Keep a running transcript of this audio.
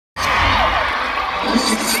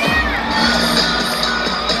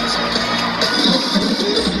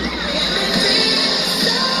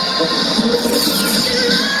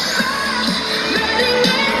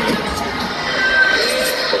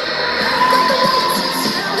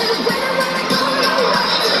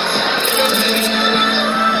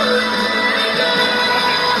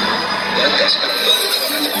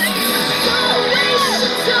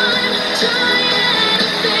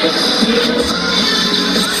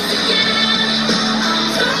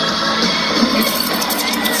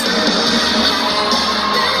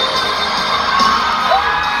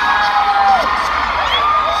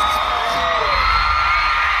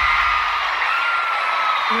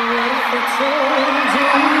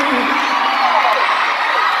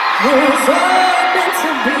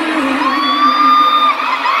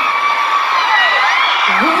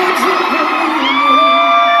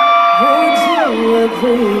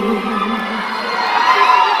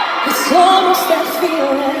It's almost that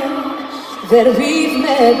feeling that we've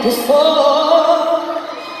met before.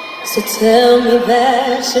 So tell me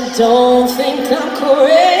that you don't think I'm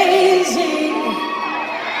crazy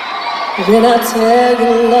when I tell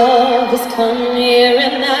you love has come here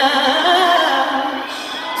and now.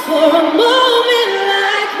 For a moment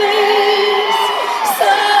like this,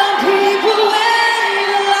 some people wait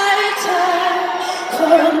a lifetime.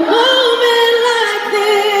 For a moment like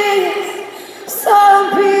this, some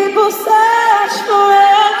people search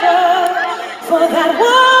forever for that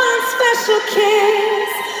one special kiss.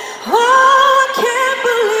 Oh, I can't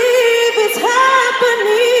believe it's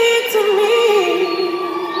happening to me.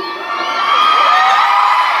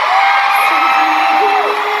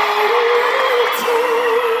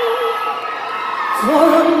 For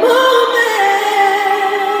a moment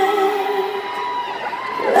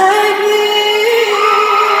like this.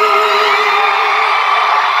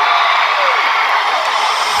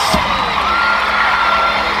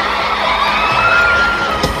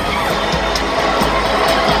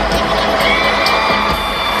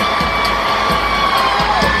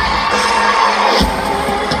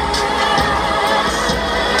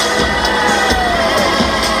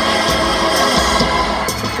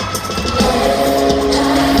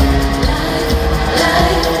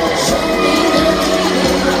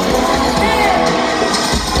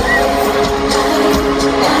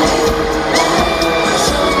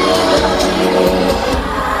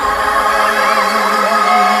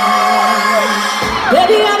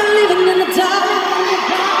 Baby, I've been living in the dark.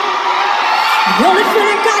 The only thing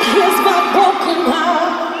I got here is my broken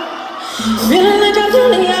heart. Feeling like I've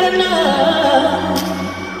only had enough.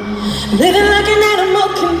 Living like an animal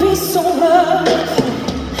can be so rough.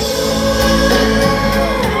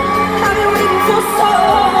 I've been waiting for so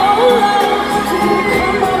long to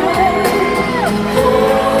come my way.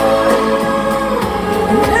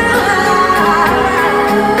 Now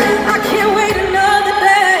I can't wait another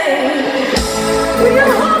day. When you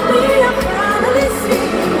hold me, I finally see.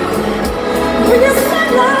 When you say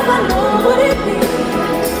love, I know what it means.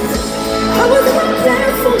 I was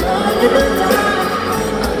waiting so long in the dark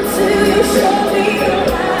until you showed me the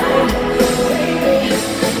light. Baby,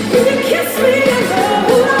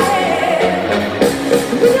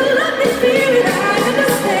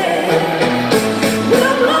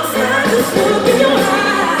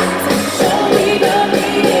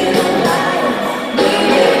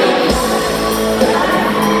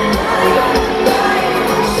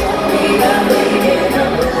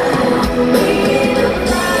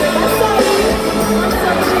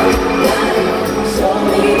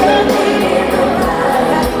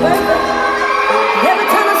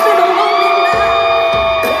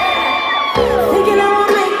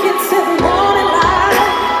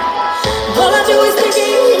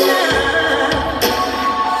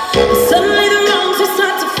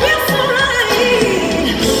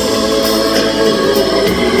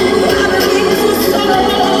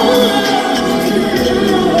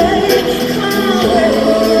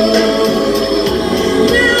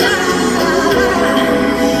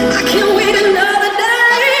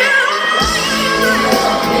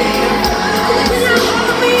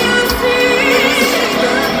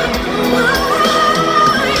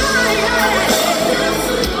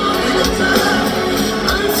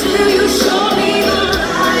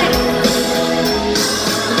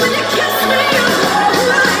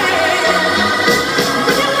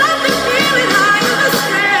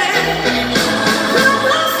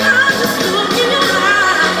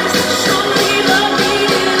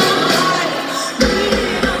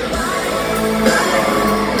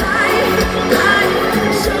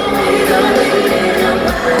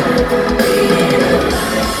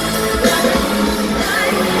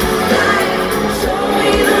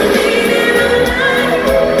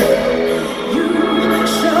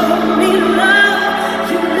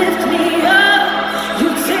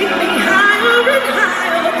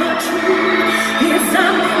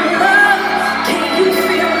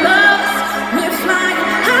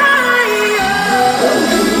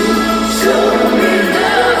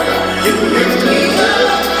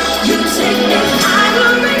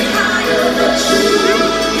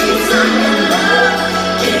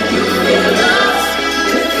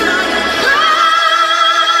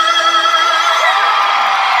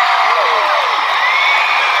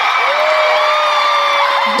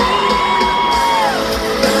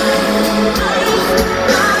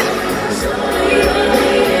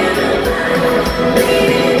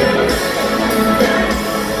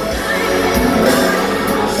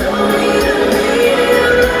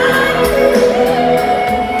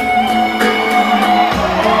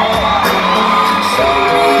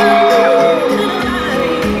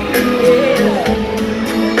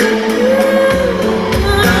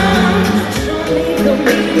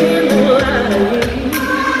 you.